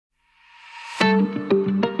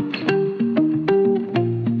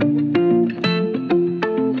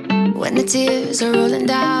the tears are rolling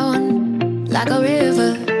down like a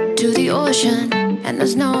river to the ocean, and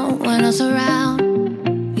there's no one else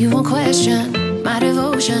around. You won't question my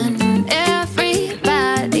devotion.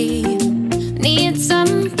 Everybody needs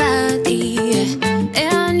somebody,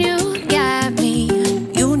 and you got me.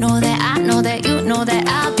 You know that I know that you know that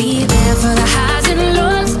I'll be there for the highs and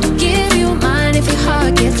lows. Give you mine if your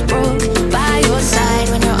heart gets broke. By your side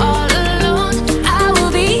when you're all alone, I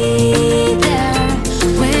will be there.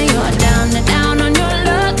 When you're down on your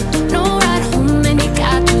luck, no ride home and you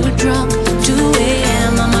got too drunk. 2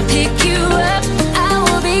 a.m. I'ma pick you up. I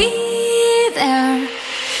will be there.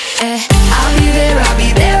 I'll be there, I'll be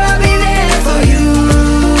there, I'll be there for you.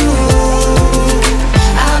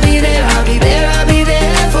 I'll be there, I'll be there, I'll be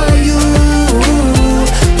there for you.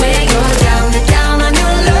 When you're down on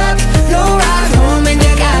your luck, no ride home and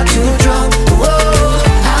you got too drunk. Whoa,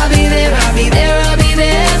 I'll be there, I'll be there, I'll be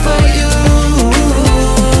there for you.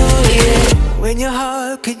 Yeah. When your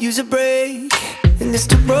heart could use a break and it's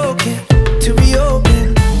too broken to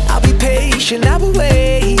reopen, I'll be patient, I will wait.